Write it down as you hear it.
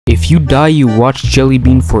If you die, you watch Jelly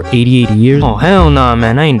Bean for 88 years? Oh, hell nah,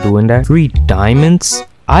 man. I ain't doing that. 3 diamonds?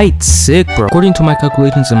 Aight, sick, bro. According to my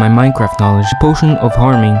calculations and my Minecraft knowledge, the potion of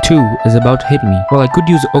harming 2 is about to hit me. While I could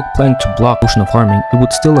use oak plank to block potion of harming, it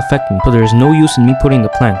would still affect me. So there is no use in me putting the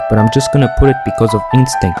plank, but I'm just gonna put it because of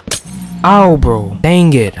instinct. Ow, bro.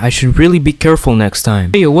 Dang it. I should really be careful next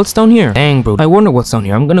time. Hey, yo, what's down here? Dang, bro. I wonder what's down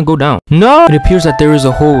here. I'm gonna go down. No! It appears that there is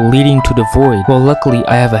a hole leading to the void. Well, luckily,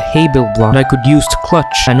 I have a hay bale block that I could use to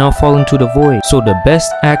clutch and now fall into the void. So the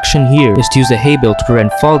best action here is to use a hay bale to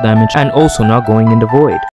prevent fall damage and also not going in the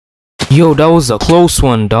void. Yo, that was a close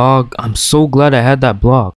one, dog. I'm so glad I had that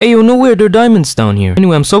block. Hey, yo, no way, there are diamonds down here.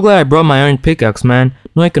 Anyway, I'm so glad I brought my iron pickaxe, man.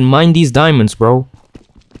 Now I can mine these diamonds, bro.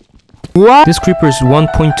 What? This creeper is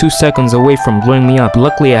 1.2 seconds away from blowing me up.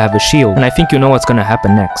 Luckily, I have a shield, and I think you know what's gonna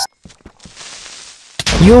happen next.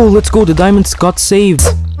 Yo, let's go. The diamonds got saved.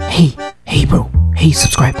 Hey, bro. Hey,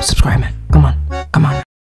 subscribe, man. Come on.